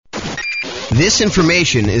This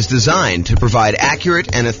information is designed to provide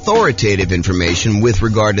accurate and authoritative information with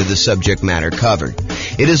regard to the subject matter covered.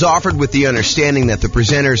 It is offered with the understanding that the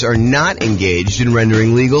presenters are not engaged in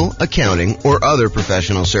rendering legal, accounting, or other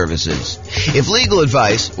professional services. If legal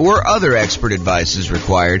advice or other expert advice is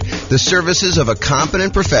required, the services of a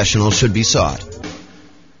competent professional should be sought.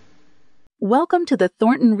 Welcome to the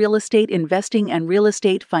Thornton Real Estate Investing and Real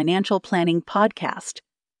Estate Financial Planning Podcast.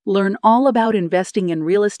 Learn all about investing in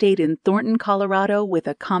real estate in Thornton, Colorado with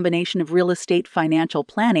a combination of real estate financial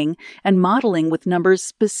planning and modeling with numbers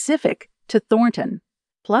specific to Thornton,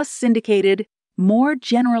 plus syndicated, more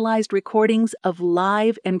generalized recordings of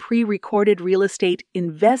live and pre-recorded real estate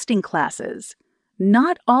investing classes,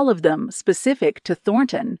 not all of them specific to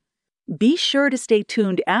Thornton. Be sure to stay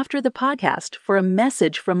tuned after the podcast for a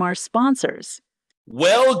message from our sponsors.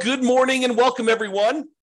 Well, good morning and welcome, everyone.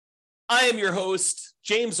 I am your host,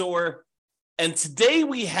 James Orr, and today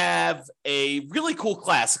we have a really cool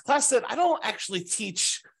class, a class that I don't actually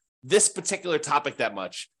teach this particular topic that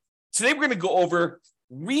much. Today we're going to go over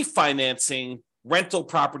refinancing rental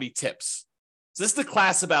property tips. So this is the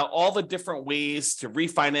class about all the different ways to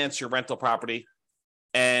refinance your rental property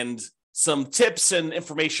and some tips and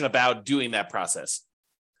information about doing that process.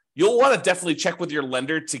 You'll want to definitely check with your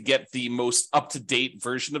lender to get the most up-to-date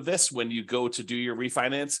version of this when you go to do your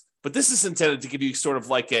refinance. But this is intended to give you sort of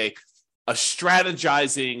like a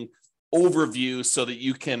strategizing overview so that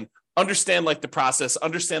you can understand like the process,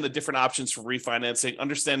 understand the different options for refinancing,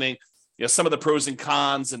 understanding some of the pros and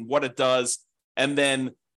cons and what it does, and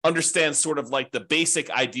then understand sort of like the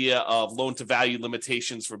basic idea of loan-to-value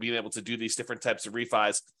limitations for being able to do these different types of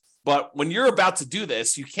refis. But when you're about to do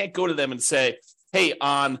this, you can't go to them and say, hey,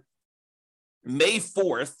 on May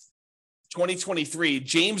 4th, 2023,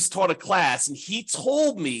 James taught a class and he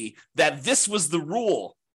told me that this was the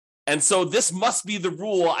rule. And so this must be the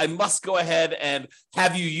rule. I must go ahead and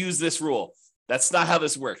have you use this rule. That's not how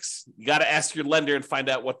this works. You got to ask your lender and find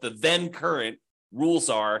out what the then current rules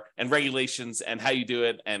are and regulations and how you do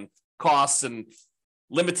it and costs and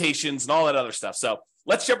limitations and all that other stuff. So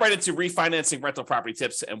let's jump right into refinancing rental property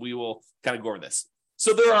tips, and we will kind of go over this.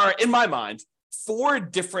 So there are, in my mind, 4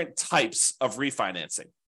 different types of refinancing.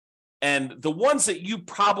 And the ones that you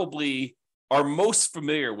probably are most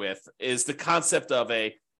familiar with is the concept of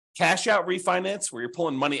a cash out refinance where you're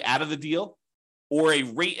pulling money out of the deal, or a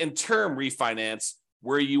rate and term refinance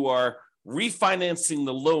where you are refinancing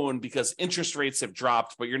the loan because interest rates have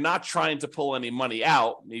dropped, but you're not trying to pull any money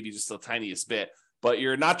out, maybe just the tiniest bit, but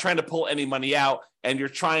you're not trying to pull any money out, and you're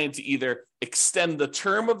trying to either extend the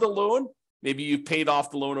term of the loan. Maybe you've paid off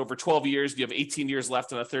the loan over 12 years, you have 18 years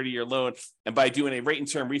left on a 30-year loan, and by doing a rate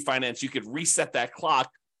and term refinance, you could reset that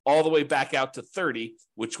clock all the way back out to 30,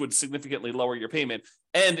 which would significantly lower your payment.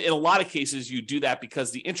 And in a lot of cases, you do that because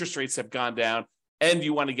the interest rates have gone down, and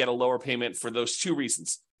you want to get a lower payment for those 2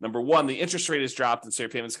 reasons. Number 1, the interest rate has dropped, and so your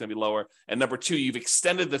payment's going to be lower. And number 2, you've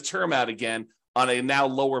extended the term out again on a now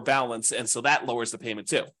lower balance, and so that lowers the payment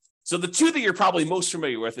too. So the 2 that you're probably most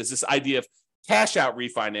familiar with is this idea of cash out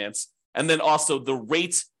refinance, and then also the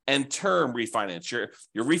rate and term refinance.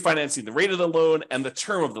 You're refinancing the rate of the loan and the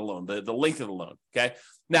term of the loan, the length of the loan, okay?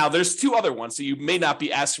 Now, there's 2 other ones that you may not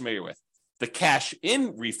be as familiar with. The cash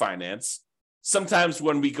in refinance. Sometimes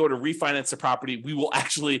when we go to refinance a property, we will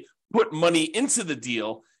actually put money into the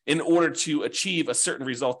deal in order to achieve a certain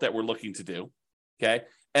result that we're looking to do, okay?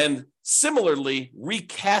 And similarly,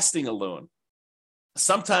 recasting a loan.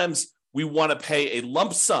 Sometimes we want to pay a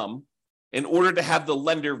lump sum in order to have the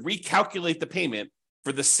lender recalculate the payment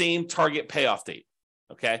for the same target payoff date,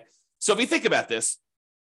 okay? So if you think about this,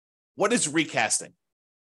 what is recasting?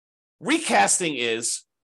 Recasting is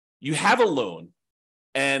you have a loan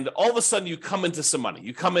and all of a sudden you come into some money.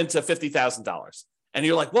 You come into $50,000 and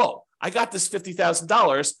you're like, whoa, I got this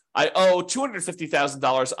 $50,000. I owe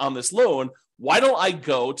 $250,000 on this loan. Why don't I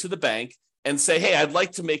go to the bank and say, hey, I'd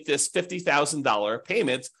like to make this $50,000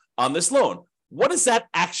 payment on this loan? What does that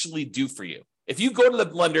actually do for you? If you go to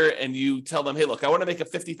the lender and you tell them, hey, look, I want to make a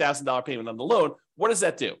 $50,000 payment on the loan, what does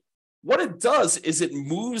that do? What it does is it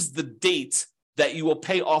moves the date that you will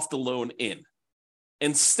pay off the loan in.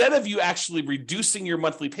 Instead of you actually reducing your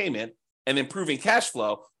monthly payment and improving cash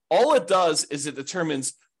flow, all it does is it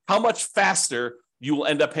determines how much faster you will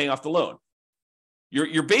end up paying off the loan.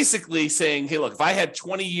 You're basically saying, hey, look, if I had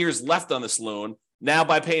 20 years left on this loan, now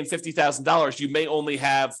by paying $50,000, you may only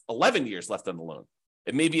have 11 years left on the loan.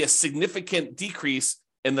 It may be a significant decrease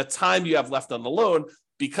in the time you have left on the loan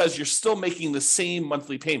because you're still making the same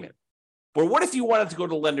monthly payment. But what if you wanted to go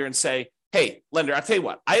to the lender and say, hey, lender, I'll tell you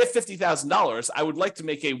what, I have $50,000. I would like to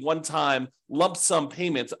make a one-time lump sum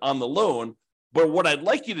payment on the loan But what I'd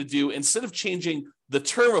like you to do, instead of changing the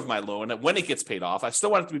term of my loan and when it gets paid off, I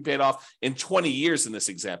still want it to be paid off in 20 years in this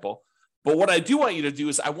example. But what I do want you to do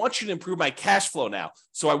is I want you to improve my cash flow now.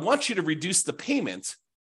 So I want you to reduce the payment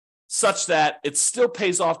such that it still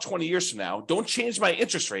pays off 20 years from now. Don't change my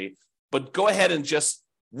interest rate, but go ahead and just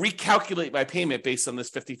recalculate my payment based on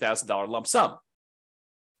this $50,000 lump sum.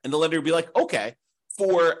 And the lender will be like, okay,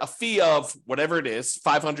 for a fee of whatever it is,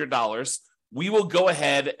 $500, we will go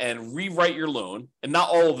ahead and rewrite your loan. And not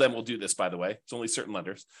all of them will do this, by the way. It's only certain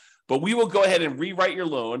lenders. But we will go ahead and rewrite your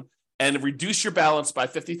loan and reduce your balance by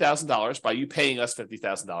 $50,000 by you paying us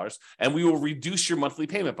 $50,000. And we will reduce your monthly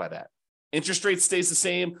payment by that. Interest rate stays the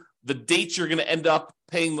same. The date you're going to end up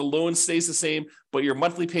paying the loan stays the same, but your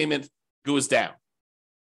monthly payment goes down.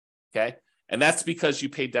 Okay? And that's because you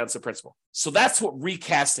paid down some principal. So that's what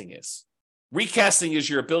recasting is. Recasting is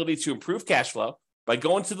your ability to improve cash flow by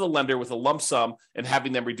going to the lender with a lump sum and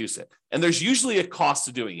having them reduce it. And there's usually a cost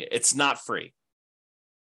to doing it. It's not free.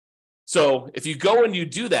 So if you go and you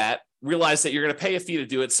do that, realize that you're going to pay a fee to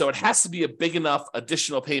do it. So it has to be a big enough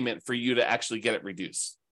additional payment for you to actually get it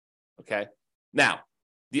reduced. Okay. Now,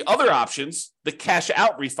 the other options, the cash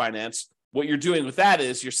out refinance, what you're doing with that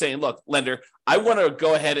is you're saying, look, lender, I want to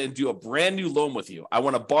go ahead and do a brand new loan with you. I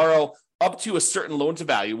want to borrow up to a certain loan to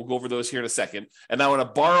value. We'll go over those here in a second. And I want to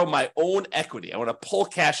borrow my own equity. I want to pull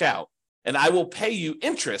cash out and I will pay you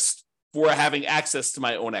interest for having access to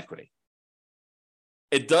my own equity.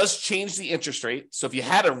 It does change the interest rate. So if you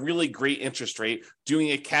had a really great interest rate,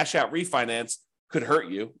 doing a cash out refinance could hurt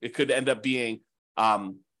you. It could end up being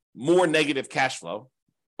more negative cash flow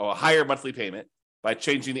or a higher monthly payment by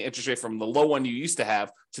changing the interest rate from the low one you used to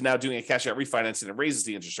have to now doing a cash out refinance, and it raises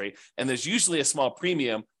the interest rate. And there's usually a small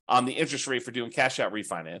premium on the interest rate for doing cash out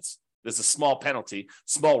refinance. There's a small penalty,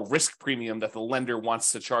 small risk premium that the lender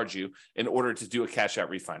wants to charge you in order to do a cash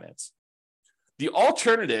out refinance. The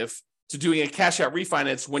alternative to doing a cash out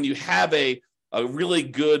refinance, when you have a really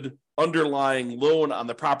good underlying loan on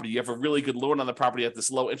the property, you have a really good loan on the property at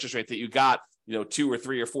this low interest rate that you got, 2 or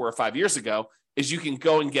 3 or 4 or 5 years ago, is you can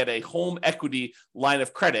go and get a home equity line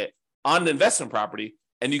of credit on an investment property,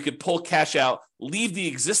 and you could pull cash out, leave the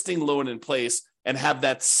existing loan in place, and have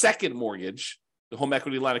that second mortgage, the home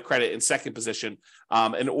equity line of credit, in second position,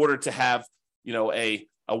 in order to have,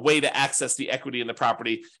 a way to access the equity in the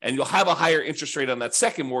property. And you'll have a higher interest rate on that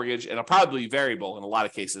second mortgage, and it'll probably be variable in a lot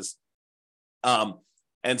of cases.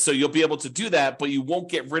 And so you'll be able to do that, but you won't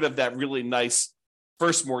get rid of that really nice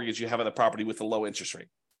first mortgage you have on the property with a low interest rate.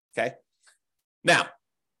 Okay. Now,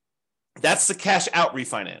 that's the cash out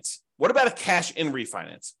refinance. What about a cash in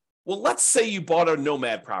refinance? Well, let's say you bought a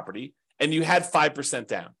nomad property and you had 5%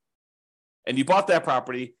 down, and you bought that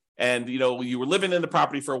property, and you were living in the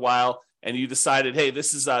property for a while, and you decided, hey,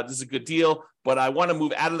 this is a good deal, but I want to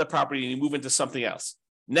move out of the property, and you move into something else.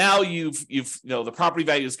 Now you've the property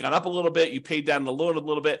value has gone up a little bit. You paid down the loan a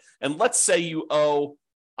little bit, and let's say you owe,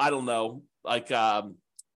 I don't know, like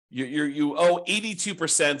you owe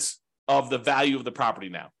 82% of the value of the property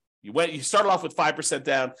now. You started off with 5%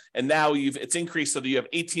 down, and now it's increased so that you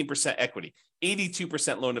have 18% equity,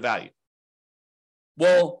 82% loan to value.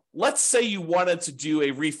 Well, let's say you wanted to do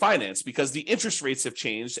a refinance because the interest rates have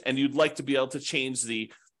changed, and you'd like to be able to change the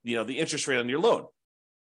interest rate on your loan.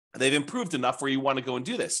 They've improved enough where you want to go and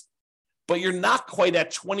do this, but you're not quite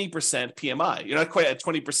at 20% PMI. You're not quite at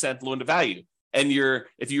 20% loan to value, and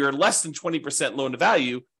if you're less than 20% loan to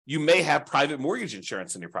value, you may have private mortgage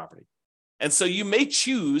insurance on your property. And so you may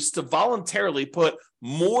choose to voluntarily put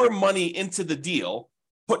more money into the deal,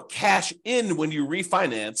 put cash in when you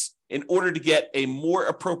refinance in order to get a more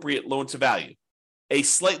appropriate loan to value, a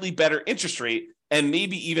slightly better interest rate, and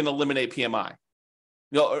maybe even eliminate PMI.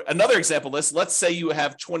 Another example of this, let's say you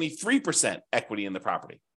have 23% equity in the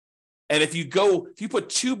property. And if you put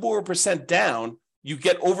 2% more down, you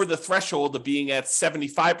get over the threshold of being at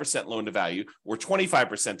 75% loan to value or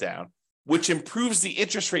 25% down, which improves the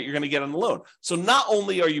interest rate you're going to get on the loan. So not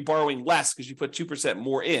only are you borrowing less because you put 2%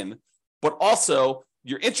 more in, but also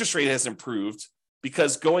your interest rate has improved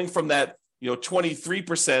because going from that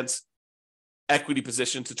 23% equity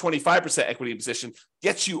position to 25% equity position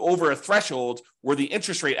gets you over a threshold where the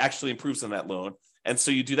interest rate actually improves on that loan. And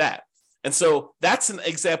so you do that. And so that's an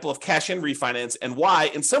example of cash in refinance, and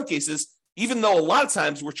why in some cases, even though a lot of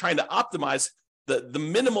times we're trying to optimize the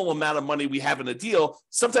minimal amount of money we have in a deal,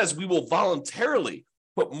 sometimes we will voluntarily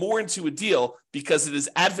put more into a deal because it is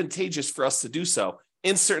advantageous for us to do so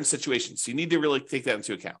in certain situations. So you need to really take that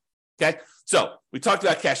into account. Okay. So we talked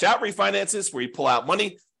about cash out refinances where you pull out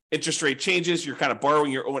money, interest rate changes, you're kind of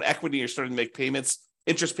borrowing your own equity, you're starting to make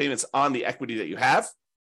interest payments on the equity that you have.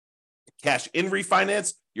 cash in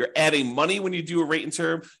refinance. You're adding money when you do a rate and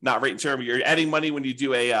term, not rate and term. You're adding money when you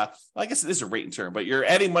do I guess it is a rate and term, but you're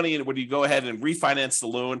adding money when you go ahead and refinance the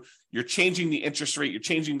loan. You're changing the interest rate. You're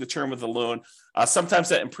changing the term of the loan. Sometimes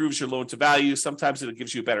that improves your loan to value. Sometimes it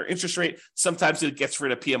gives you a better interest rate. Sometimes it gets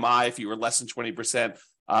rid of PMI if you were less than 20%,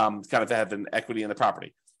 kind of have an equity in the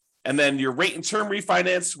property. And then your rate and term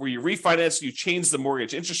refinance, where you refinance, you change the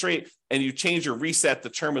mortgage interest rate and you change or reset the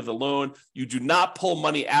term of the loan. You do not pull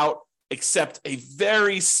money out except a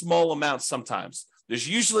very small amount sometimes. There's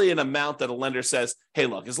usually an amount that a lender says, hey,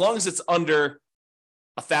 look, as long as it's under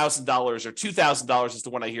 $1,000 or $2,000 is the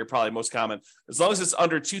one I hear probably most common. As long as it's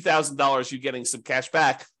under $2,000, you're getting some cash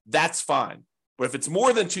back, that's fine. But if it's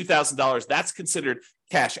more than $2,000, that's considered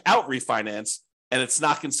cash out refinance, and it's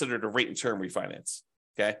not considered a rate and term refinance,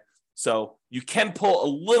 okay? So you can pull a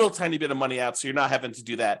little tiny bit of money out, so you're not having to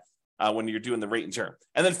do that when you're doing the rate and term.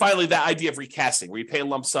 And then finally, that idea of recasting, where you pay a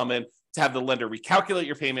lump sum in to have the lender recalculate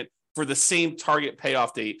your payment for the same target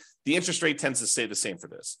payoff date. The interest rate tends to stay the same for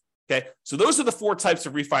this. Okay, so those are the 4 types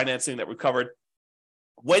of refinancing that we covered.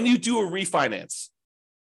 When you do a refinance,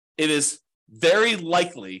 it is very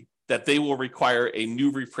likely that they will require a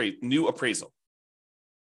new appraisal.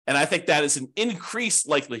 And I think that is an increased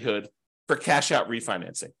likelihood for cash out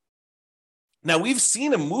refinancing. Now, we've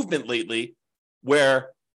seen a movement lately where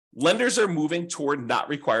lenders are moving toward not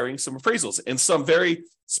requiring some appraisals in some very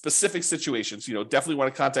specific situations. Definitely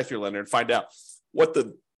want to contact your lender and find out what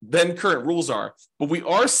the then current rules are. But we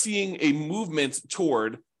are seeing a movement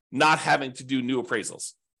toward not having to do new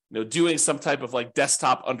appraisals, doing some type of like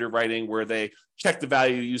desktop underwriting where they check the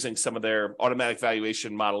value using some of their automatic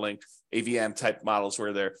valuation modeling, AVM type models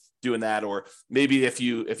where they're doing that. Or maybe if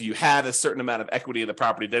you had a certain amount of equity in the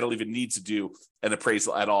property, they don't even need to do an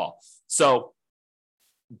appraisal at all. So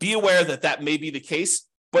be aware that may be the case,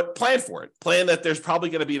 but plan for it. Plan that there's probably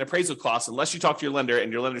going to be an appraisal cost unless you talk to your lender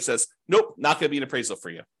and your lender says, nope, not going to be an appraisal for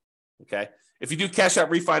you. Okay. If you do cash out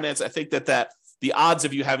refinance, I think that the odds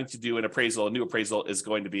of you having to do a new appraisal is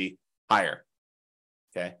going to be higher.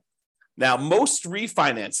 Okay. Now, most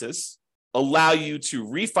refinances allow you to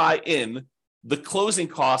refi in the closing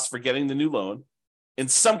costs for getting the new loan. In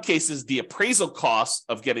some cases, the appraisal costs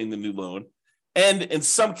of getting the new loan. And in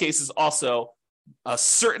some cases also a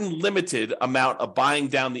certain limited amount of buying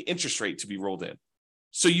down the interest rate to be rolled in.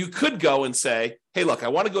 So you could go and say, hey, look, I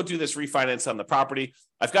want to go do this refinance on the property.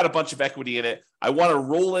 I've got a bunch of equity in it. I want to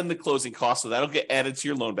roll in the closing costs, so that'll get added to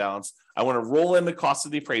your loan balance. I want to roll in the cost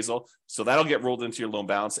of the appraisal, so that'll get rolled into your loan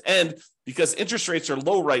balance. And because interest rates are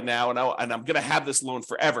low right now, and I'm going to have this loan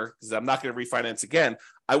forever because I'm not going to refinance again,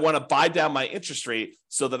 I want to buy down my interest rate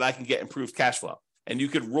so that I can get improved cash flow. And you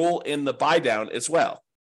could roll in the buy down as well.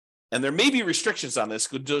 And there may be restrictions on this,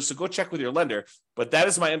 so go check with your lender. But that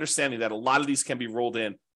is my understanding that a lot of these can be rolled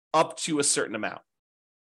in up to a certain amount.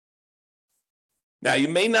 Now, you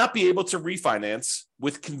may not be able to refinance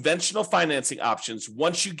with conventional financing options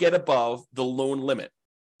once you get above the loan limit.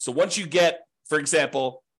 So once you get, for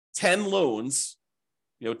example, 10 loans,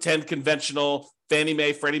 10 conventional Fannie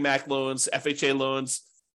Mae, Freddie Mac loans, FHA loans,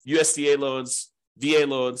 USDA loans, VA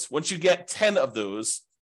loans, once you get 10 of those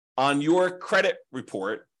on your credit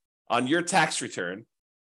report, on your tax return,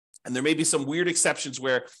 and there may be some weird exceptions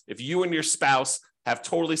where if you and your spouse have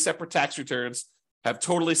totally separate tax returns, have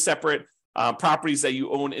totally separate properties that you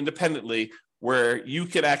own independently, where you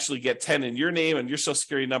can actually get 10 in your name and your social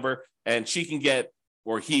security number, and she can get,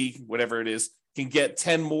 or he, whatever it is, can get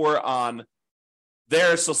 10 more on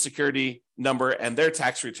their social security number and their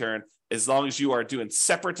tax return, as long as you are doing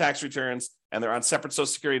separate tax returns and they're on separate social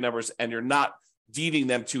security numbers and you're not deeding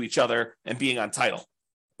them to each other and being on title.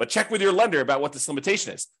 But check with your lender about what this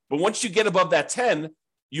limitation is. But once you get above that 10,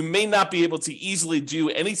 you may not be able to easily do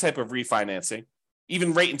any type of refinancing,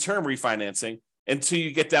 even rate and term refinancing, until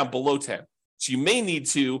you get down below 10. So you may need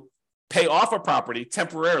to pay off a property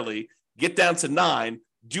temporarily, get down to 9,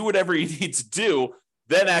 do whatever you need to do,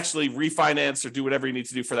 then actually refinance or do whatever you need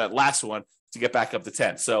to do for that last one to get back up to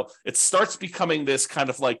 10. So it starts becoming this kind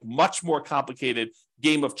of like much more complicated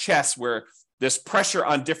game of chess where there's pressure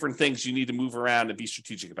on different things. You need to move around and be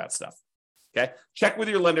strategic about stuff. Okay. Check with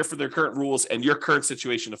your lender for their current rules and your current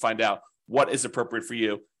situation to find out what is appropriate for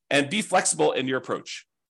you, and be flexible in your approach.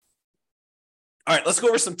 All right, let's go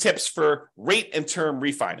over some tips for rate and term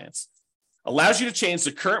refinance. Allows you to change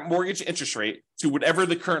the current mortgage interest rate to whatever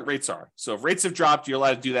the current rates are. So if rates have dropped, you're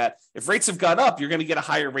allowed to do that. If rates have gone up, you're going to get a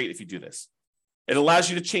higher rate if you do this. It allows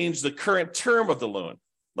you to change the current term of the loan.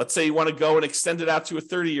 Let's say you want to go and extend it out to a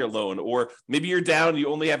 30-year loan, or maybe you're down, you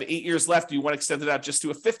only have 8 years left, you want to extend it out just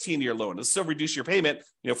to a 15-year loan. It'll still reduce your payment,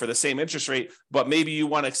 for the same interest rate, but maybe you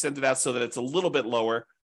want to extend it out so that it's a little bit lower.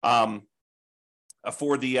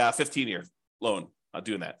 for the 15-year loan,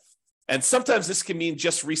 doing that. And sometimes this can mean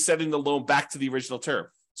just resetting the loan back to the original term.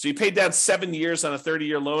 So you paid down 7 years on a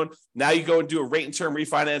 30-year loan. Now you go and do a rate and term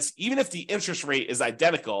refinance. Even if the interest rate is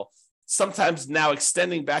identical, sometimes now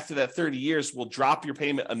extending back to that 30 years will drop your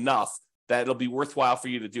payment enough that it'll be worthwhile for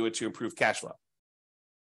you to do it to improve cash flow.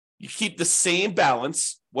 You keep the same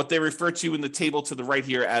balance, what they refer to in the table to the right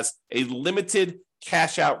here as a limited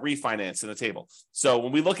cash out refinance in the table. So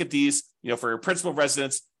when we look at these, for principal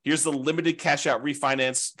residence, here's the limited cash out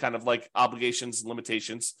refinance, kind of like obligations and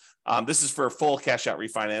limitations. This is for a full cash out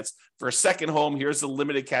refinance. For a second home, here's the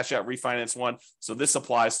limited cash out refinance one. So this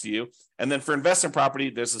applies to you. And then for investment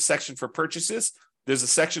property, there's a section for purchases. There's a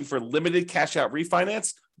section for limited cash out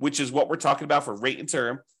refinance, which is what we're talking about for rate and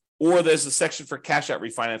term. Or there's a section for cash out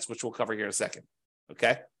refinance, which we'll cover here in a second.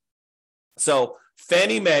 Okay. So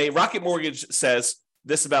Fannie Mae, Rocket Mortgage says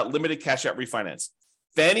this about limited cash out refinance.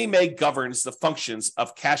 Fannie Mae governs the functions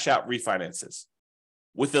of cash out refinances.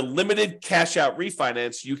 With a limited cash out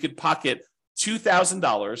refinance, you could pocket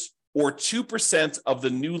 $2,000 or 2% of the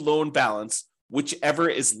new loan balance, whichever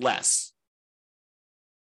is less.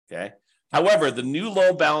 Okay. However, the new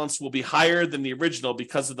loan balance will be higher than the original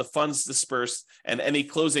because of the funds dispersed and any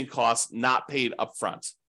closing costs not paid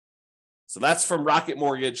upfront. So that's from Rocket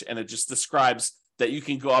Mortgage, and it just describes that you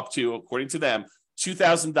can go up to, according to them,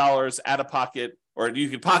 $2,000 out of pocket, or you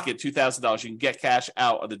can pocket $2,000. You can get cash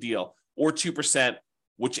out of the deal, or 2%,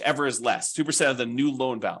 whichever is less, 2% of the new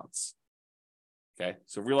loan balance. Okay,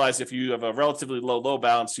 so realize if you have a relatively low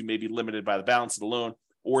balance, you may be limited by the balance of the loan,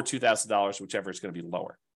 or $2,000, whichever is going to be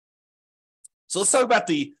lower. So let's talk about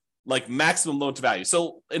the maximum loan to value.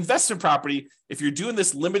 So investment property, if you're doing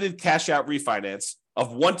this limited cash out refinance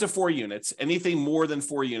of 1 to 4 units, anything more than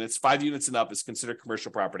 4 units, 5 units and up is considered commercial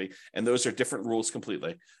property. And those are different rules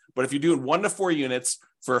completely. But if you're doing 1 to 4 units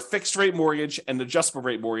for a fixed rate mortgage and adjustable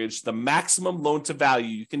rate mortgage, the maximum loan to value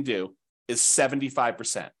you can do is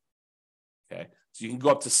 75%. Okay. So you can go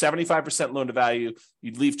up to 75% loan to value.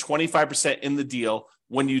 You'd leave 25% in the deal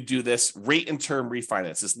when you do this rate and term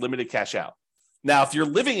refinance, this limited cash out. Now, if you're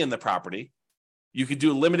living in the property, you could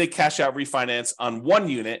do a limited cash out refinance on 1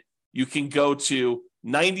 unit. You can go to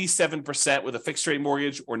 97% with a fixed rate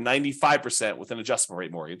mortgage or 95% with an adjustable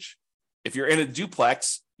rate mortgage. If you're in a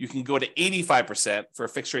duplex, you can go to 85% for a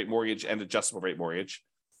fixed rate mortgage and adjustable rate mortgage.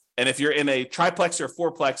 And if you're in a triplex or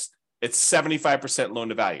fourplex, it's 75% loan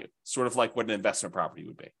to value, sort of like what an investment property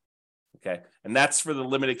would be. Okay. And that's for the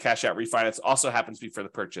limited cash out refinance. Also happens to be for the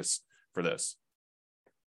purchase for those.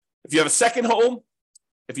 If you have a second home,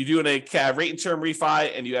 if you're doing a rate and term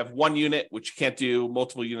refi and you have 1 unit, which you can't do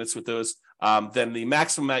multiple units with those, then the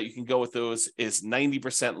maximum amount you can go with those is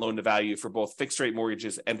 90% loan to value for both fixed rate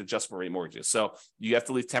mortgages and adjustable rate mortgages. So you have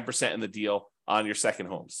to leave 10% in the deal on your second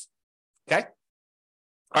homes. Okay.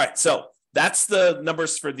 All right. So that's the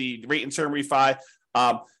numbers for the rate and term refi.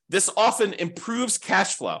 This often improves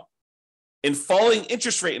cash flow in falling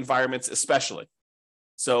interest rate environments, especially.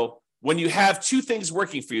 So when you have 2 things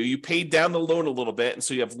working for you, you paid down the loan a little bit, and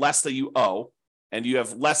so you have less that you owe, and you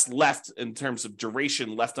have less left in terms of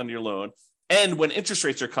duration left on your loan. And when interest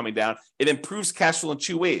rates are coming down, it improves cash flow in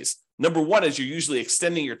 2 ways. Number one is you're usually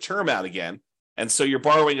extending your term out again, and so you're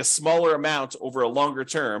borrowing a smaller amount over a longer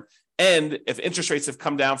term. And if interest rates have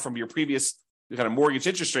come down from your previous kind of mortgage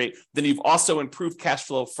interest rate, then you've also improved cash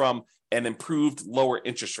flow from an improved lower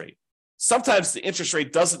interest rate. Sometimes the interest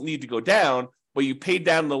rate doesn't need to go down, but you paid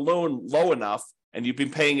down the loan low enough and you've been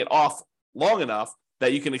paying it off long enough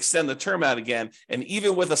that you can extend the term out again. And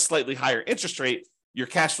even with a slightly higher interest rate, your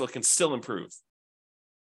cash flow can still improve.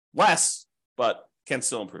 Less, but can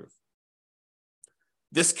still improve.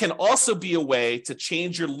 This can also be a way to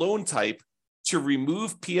change your loan type to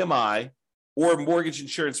remove PMI or mortgage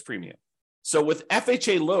insurance premium. So with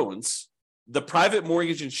FHA loans, the private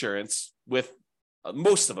mortgage insurance with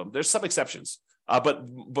most of them, there's some exceptions, but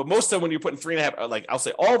most of them, when you're putting 3.5%, I'll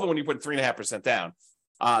say all of them, when you're putting 3.5% down,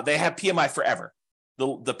 they have PMI forever.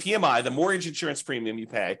 The PMI, the mortgage insurance premium you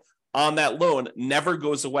pay on that loan, never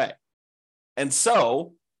goes away. And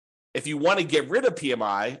so if you want to get rid of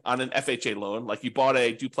PMI on an FHA loan, like you bought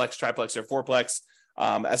a duplex, triplex, or fourplex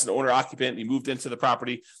as an owner occupant, you moved into the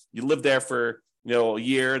property, you lived there for a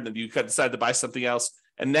year, and then you decided to buy something else,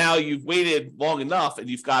 and now you've waited long enough and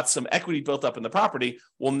you've got some equity built up in the property.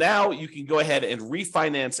 Well, now you can go ahead and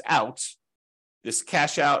refinance out this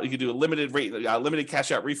cash out. You can do a limited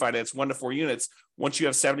cash out refinance, 1 to 4 units, once you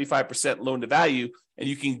have 75% loan to value, and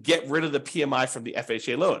you can get rid of the PMI from the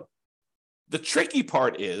FHA loan. The tricky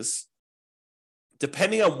part is,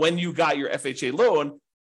 depending on when you got your FHA loan,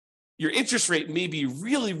 your interest rate may be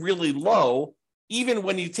really, really low, even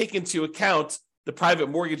when you take into account the private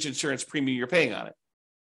mortgage insurance premium you're paying on it.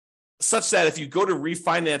 Such that if you go to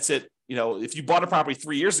refinance it, if you bought a property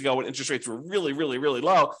 3 years ago when interest rates were really, really, really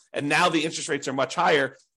low, and now the interest rates are much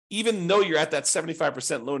higher, even though you're at that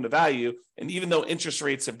 75% loan to value, and even though interest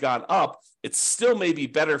rates have gone up, it still may be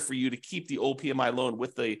better for you to keep the old PMI loan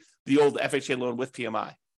with the old FHA loan with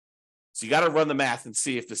PMI. So you got to run the math and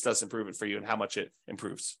see if this does improve it for you and how much it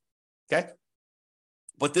improves. Okay.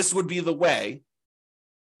 But this would be the way,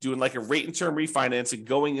 doing like a rate and term refinancing,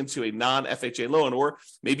 going into a non-FHA loan, or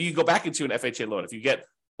maybe you go back into an FHA loan. If you get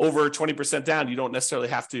over 20% down, you don't necessarily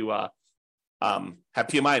have to have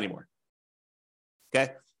PMI anymore.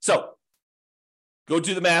 Okay. So go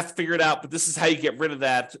do the math, figure it out. But this is how you get rid of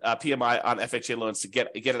that PMI on FHA loans to get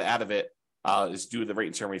it out of it, is do the rate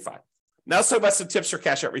and term refi. Now let's talk about some tips for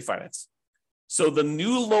cash out refinance. So the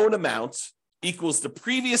new loan amount equals the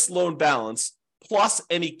previous loan balance plus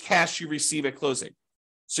any cash you receive at closing.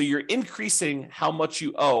 So you're increasing how much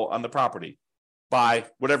you owe on the property by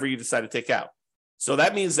whatever you decide to take out. So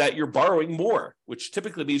that means that you're borrowing more, which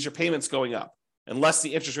typically means your payment's going up, unless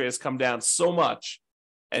the interest rate has come down so much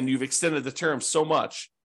and you've extended the term so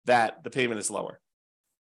much that the payment is lower.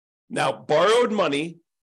 Now, borrowed money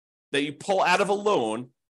that you pull out of a loan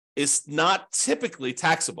is not typically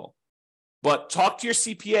taxable, but talk to your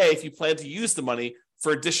CPA if you plan to use the money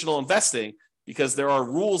for additional investing, because there are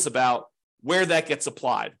rules about where that gets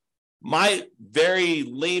applied. My very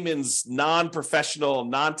layman's, non-professional,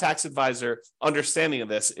 non-tax advisor understanding of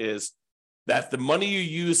this is that the money you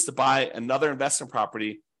use to buy another investment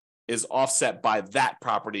property is offset by that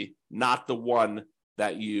property, not the one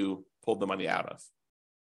that you pulled the money out of.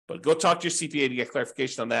 But go talk to your CPA to get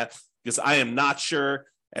clarification on that, because I am not sure,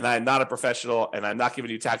 and I am not a professional, and I'm not giving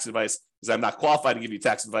you tax advice because I'm not qualified to give you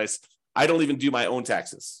tax advice. I don't even do my own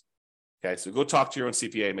taxes. Okay, so go talk to your own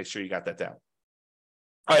CPA and make sure you got that down.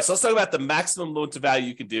 All right, so let's talk about the maximum loan to value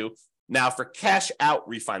you can do now for cash out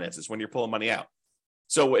refinances when you're pulling money out.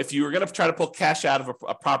 So if you were going to try to pull cash out of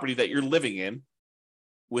a property that you're living in,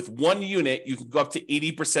 with one unit, you can go up to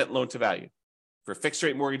 80% loan to value for fixed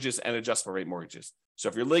rate mortgages and adjustable rate mortgages. So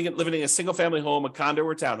if you're living in a single family home, a condo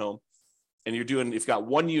or townhome, and you've got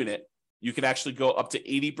one unit, you can actually go up to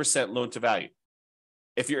 80% loan to value.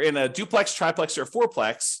 If you're in a duplex, triplex, or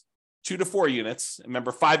fourplex, 2 to 4 units,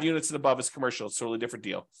 remember 5 units and above is commercial, it's a totally different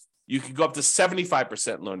deal. You can go up to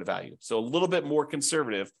 75% loan to value. So a little bit more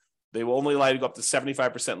conservative. They will only allow you to go up to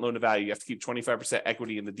 75% loan to value. You have to keep 25%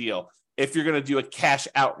 equity in the deal if you're going to do a cash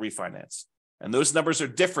out refinance. And those numbers are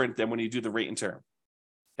different than when you do the rate and term.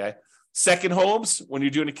 Okay. Second homes, when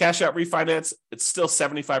you're doing a cash out refinance, it's still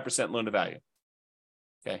 75% loan to value.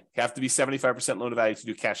 Okay. You have to be 75% loan to value to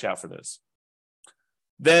do cash out for this.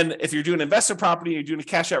 Then if you're doing investment property, you're doing a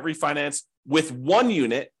cash out refinance with one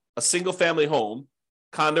unit, a single family home,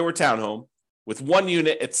 condo or townhome, with one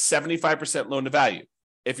unit, it's 75% loan to value.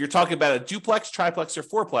 If you're talking about a duplex, triplex, or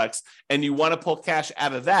fourplex, and you want to pull cash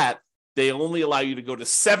out of that, they only allow you to go to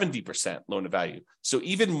 70% loan to value. So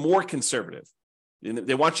even more conservative.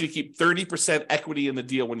 They want you to keep 30% equity in the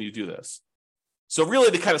deal when you do this. So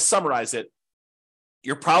really, to kind of summarize it,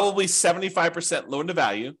 you're probably 75% loan to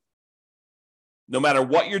value, no matter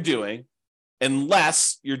what you're doing,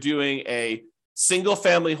 unless you're doing a single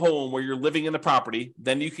family home where you're living in the property,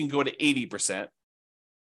 then you can go to 80%.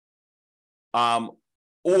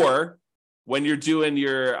 Or when you're doing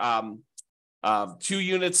your 2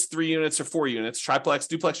 units, 3 units, or 4 units, triplex,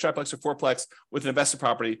 duplex, triplex, or fourplex with an investment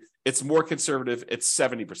property, it's more conservative. It's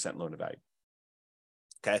 70% loan to value.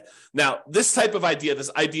 Okay. Now, this type of idea,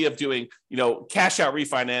 this idea of doing, cash out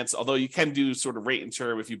refinance, although you can do sort of rate and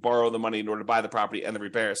term if you borrow the money in order to buy the property and the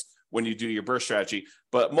repairs when you do your burst strategy.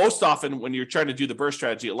 But most often when you're trying to do the burst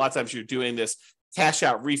strategy, a lot of times you're doing this cash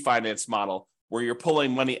out refinance model where you're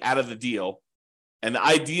pulling money out of the deal. And the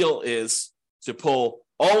ideal is to pull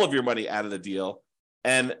all of your money out of the deal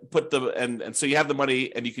and and so you have the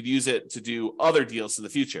money and you could use it to do other deals in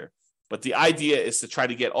the future. But the idea is to try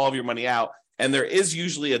to get all of your money out. And there is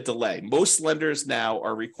usually a delay. Most lenders now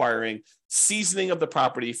are requiring seasoning of the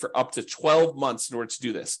property for up to 12 months in order to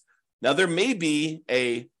do this. Now, there may be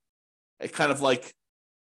a kind of like,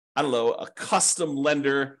 a custom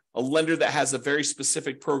lender, a lender that has a very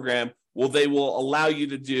specific program. Well, they will allow you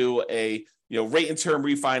to do a rate and term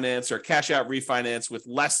refinance or cash out refinance with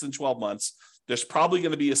less than 12 months. There's probably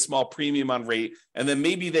going to be a small premium on rate. And then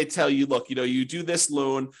maybe they tell you, look, you do this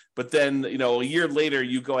loan, but then, a year later,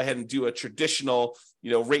 you go ahead and do a traditional,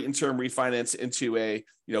 rate and term refinance into a,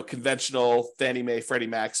 conventional Fannie Mae, Freddie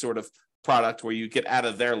Mac sort of product where you get out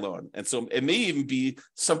of their loan. And so it may even be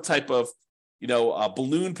some type of a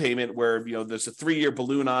balloon payment where, there's a 3-year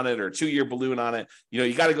balloon on it or a 2-year balloon on it.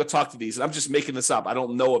 You got to go talk to these. And I'm just making this up. I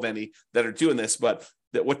don't know of any that are doing this, but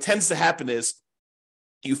what tends to happen is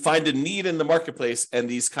you find a need in the marketplace and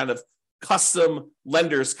these kind of custom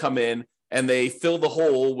lenders come in and they fill the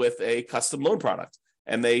hole with a custom loan product.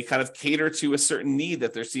 And they kind of cater to a certain need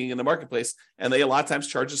that they're seeing in the marketplace. And they a lot of times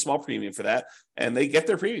charge a small premium for that. And they get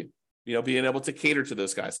their premium, being able to cater to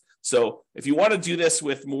those guys. So if you want to do this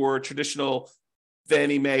with more traditional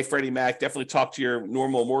Fannie Mae, Freddie Mac, definitely talk to your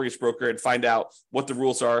normal mortgage broker and find out what the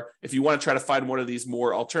rules are. If you want to try to find one of these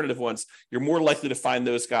more alternative ones, you're more likely to find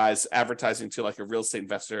those guys advertising to like a real estate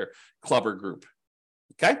investor club or group.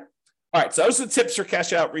 Okay. All right. So those are the tips for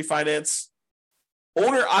cash out refinance.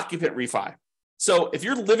 Owner occupant refi. So if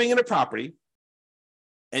you're living in a property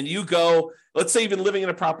and you go, let's say you've been living in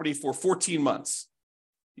a property for 14 months,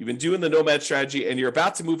 you've been doing the nomad strategy and you're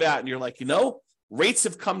about to move out and you're like, rates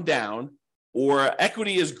have come down or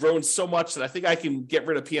equity has grown so much that I think I can get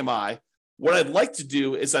rid of PMI. What I'd like to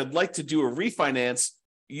do is I'd like to do a refinance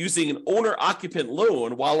using an owner occupant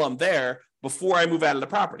loan while I'm there before I move out of the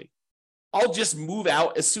property. I'll just move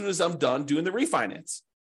out as soon as I'm done doing the refinance.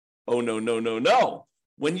 Oh, no.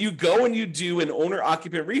 When you go and you do an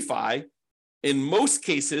owner-occupant refi, in most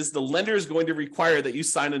cases, the lender is going to require that you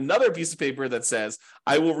sign another piece of paper that says,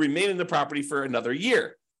 I will remain in the property for another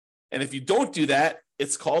year. And if you don't do that,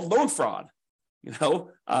 it's called loan fraud.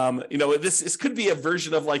 This could be a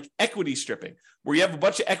version of like equity stripping, where you have a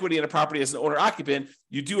bunch of equity in a property as an owner-occupant,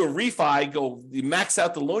 you do a refi, you max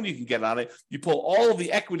out the loan you can get on it, you pull all of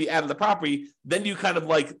the equity out of the property, then you kind of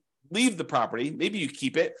like leave the property. Maybe you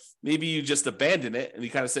keep it. Maybe you just abandon it. And you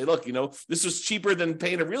kind of say, look, this was cheaper than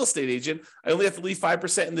paying a real estate agent. I only have to leave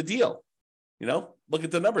 5% in the deal. Look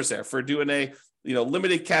at the numbers there for doing a,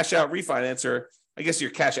 limited cash out refinance, or I guess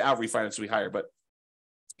your cash out refinance will be higher, but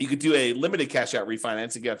you could do a limited cash out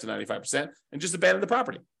refinance and get up to 95% and just abandon the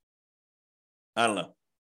property. I don't know.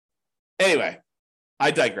 Anyway,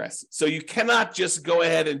 I digress. So you cannot just go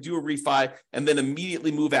ahead and do a refi and then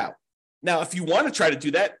immediately move out. Now, if you want to try to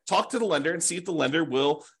do that, talk to the lender and see if the lender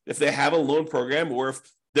will, if they have a loan program or if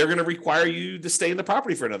they're going to require you to stay in the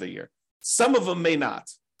property for another year. Some of them may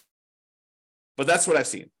not, but that's what I've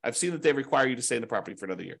seen. I've seen that they require you to stay in the property for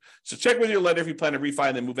another year. So check with your lender if you plan to refi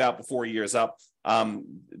and then move out before a year is up.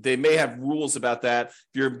 They may have rules about that.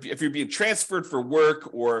 If you're being transferred for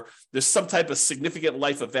work or there's some type of significant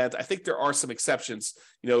life event, I think there are some exceptions.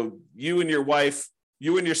 You and your wife,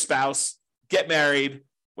 you and your spouse get married.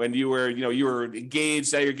 When you were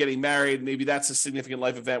engaged, now you're getting married. Maybe that's a significant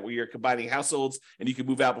life event where you're combining households and you can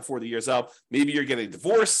move out before the year's up. Maybe you're getting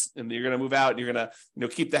divorced and you're going to move out and you're going to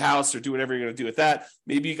keep the house or do whatever you're going to do with that.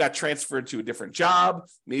 Maybe you got transferred to a different job.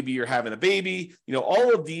 Maybe you're having a baby.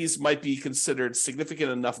 All of these might be considered significant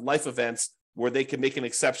enough life events where they can make an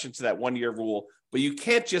exception to that 1-year rule. But you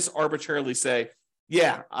can't just arbitrarily say,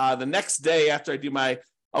 the next day after I do my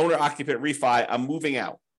owner occupant refi, I'm moving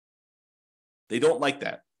out. They don't like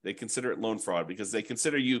that. They consider it loan fraud because they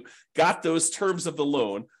consider you got those terms of the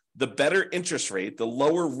loan, the better interest rate, the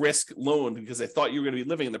lower risk loan because they thought you were going to be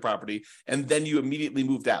living in the property, and then you immediately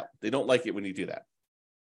moved out. They don't like it when you do that.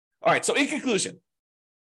 All right, so in conclusion,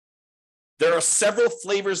 there are several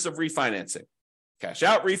flavors of refinancing. Cash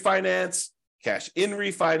out refinance, cash in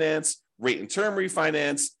refinance, rate and term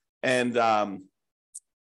refinance, and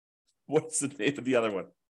what's the name of the other one?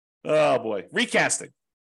 Oh boy, recasting.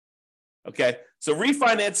 Okay, so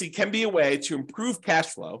refinancing can be a way to improve cash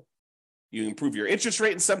flow. You improve your interest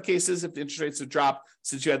rate in some cases. If the interest rates have dropped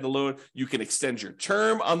since you had the loan, you can extend your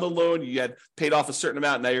term on the loan. You had paid off a certain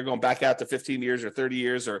amount. Now you're going back out to 15 years or 30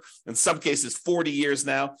 years, or in some cases, 40 years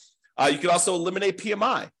now. You can also eliminate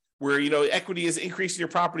PMI, where, equity is increasing your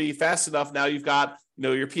property fast enough. Now you've got,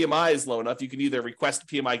 your PMI is low enough. You can either request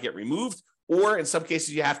PMI get removed, or in some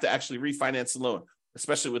cases, you have to actually refinance the loan,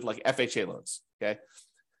 especially with like FHA loans. Okay.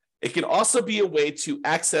 It can also be a way to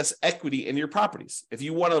access equity in your properties. If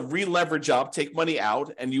you want to re-leverage up, take money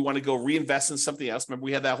out, and you want to go reinvest in something else. Remember,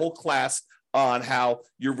 we had that whole class on how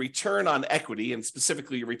your return on equity, and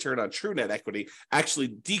specifically your return on true net equity, actually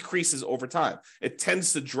decreases over time. It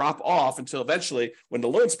tends to drop off until eventually, when the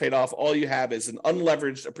loan's paid off, all you have is an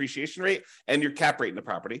unleveraged appreciation rate and your cap rate in the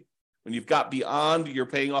property. When you've got beyond your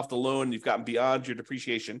paying off the loan, you've gotten beyond your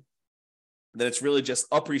depreciation, then it's really just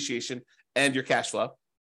appreciation and your cash flow.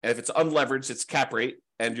 And if it's unleveraged, it's cap rate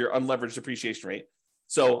and your unleveraged depreciation rate.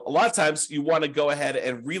 So a lot of times you want to go ahead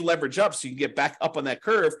and re-leverage up so you can get back up on that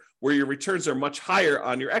curve where your returns are much higher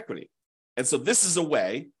on your equity. And so this is a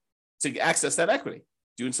way to access that equity,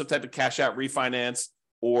 doing some type of cash out refinance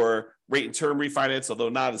or rate and term refinance, although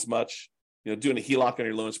not as much. Doing a HELOC on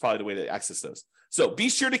your loan is probably the way to access those. So be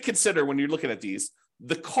sure to consider when you're looking at these,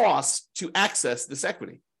 the cost to access this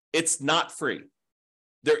equity. It's not free.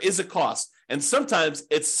 There is a cost. And sometimes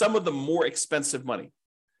it's some of the more expensive money.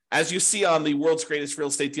 As you see on the World's Greatest Real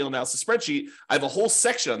Estate Deal Analysis spreadsheet, I have a whole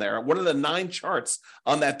section on there. One of the 9 charts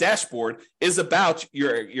on that dashboard is about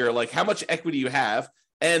your like how much equity you have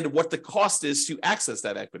and what the cost is to access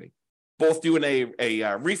that equity. Both doing a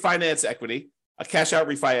refinance equity, a cash out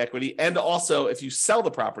refi equity, and also if you sell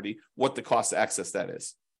the property, what the cost to access that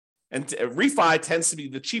is. And refi tends to be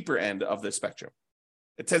the cheaper end of the spectrum.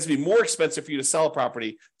 It tends to be more expensive for you to sell a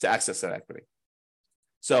property to access that equity.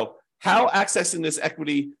 So how accessing this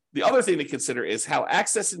equity, the other thing to consider is how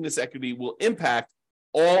accessing this equity will impact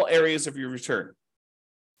all areas of your return.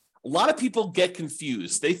 A lot of people get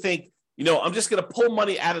confused. They think, I'm just going to pull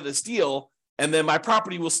money out of this deal and then my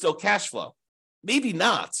property will still cash flow. Maybe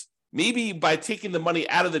not. Maybe by taking the money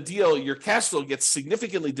out of the deal, your cash flow gets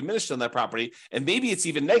significantly diminished on that property, and maybe it's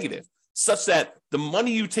even negative, such that the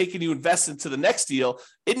money you take and you invest into the next deal,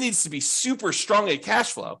 it needs to be super strong at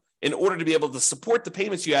cash flow in order to be able to support the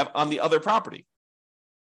payments you have on the other property.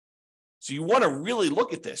 So you want to really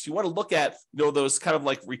look at this. You want to look at those kind of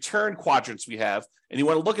like return quadrants we have, and you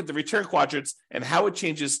want to look at the return quadrants and how it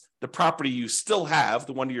changes the property you still have,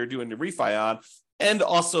 the one you're doing the refi on, and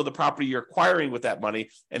also the property you're acquiring with that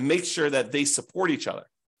money, and make sure that they support each other.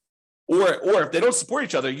 Or if they don't support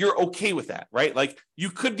each other, you're okay with that, right? Like you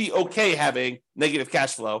could be okay having negative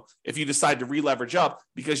cash flow if you decide to re-leverage up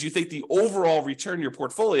because you think the overall return in your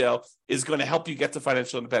portfolio is going to help you get to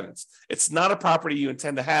financial independence. It's not a property you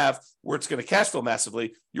intend to have where it's going to cash flow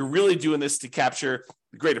massively. You're really doing this to capture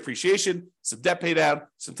the great appreciation, some debt pay down,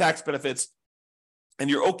 some tax benefits, and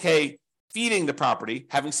you're okay feeding the property,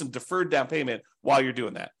 having some deferred down payment while you're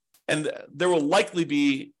doing that. And there will likely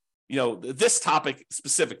be, this topic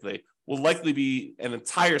specifically will likely be an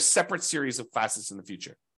entire separate series of classes in the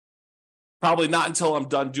future. Probably not until I'm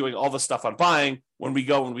done doing all the stuff on buying when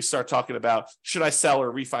we start talking about should I sell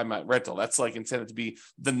or refi my rental. That's like intended to be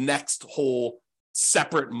the next whole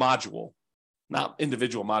separate module, not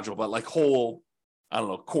individual module, but like whole,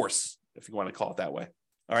 course, if you want to call it that way.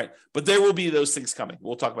 All right. But there will be those things coming.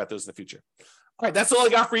 We'll talk about those in the future. All right. That's all I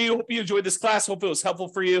got for you. Hope you enjoyed this class. Hope it was helpful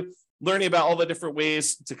for you, learning about all the different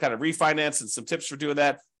ways to kind of refinance and some tips for doing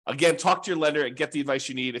that. Again, talk to your lender and get the advice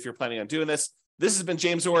you need if you're planning on doing this. This has been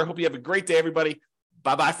James Orr. Hope you have a great day, everybody.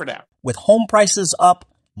 Bye-bye for now. With home prices up,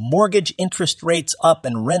 mortgage interest rates up,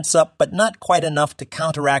 and rents up, but not quite enough to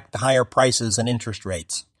counteract the higher prices and interest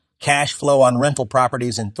rates. Cash flow on rental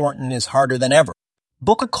properties in Thornton is harder than ever.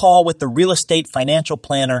 Book a call with the Real Estate Financial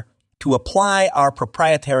Planner to apply our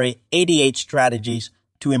proprietary 88 strategies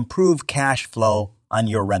to improve cash flow on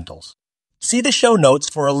your rentals. See the show notes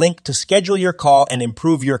for a link to schedule your call and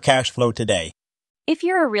improve your cash flow today. If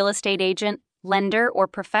you're a real estate agent, lender, or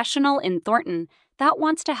professional in Thornton that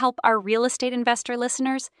wants to help our real estate investor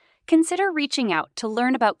listeners, consider reaching out to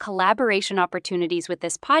learn about collaboration opportunities with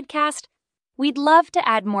this podcast. We'd love to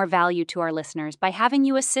add more value to our listeners by having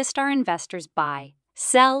you assist our investors buy,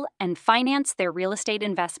 sell, and finance their real estate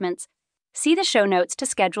investments. See the show notes to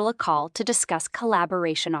schedule a call to discuss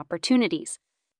collaboration opportunities.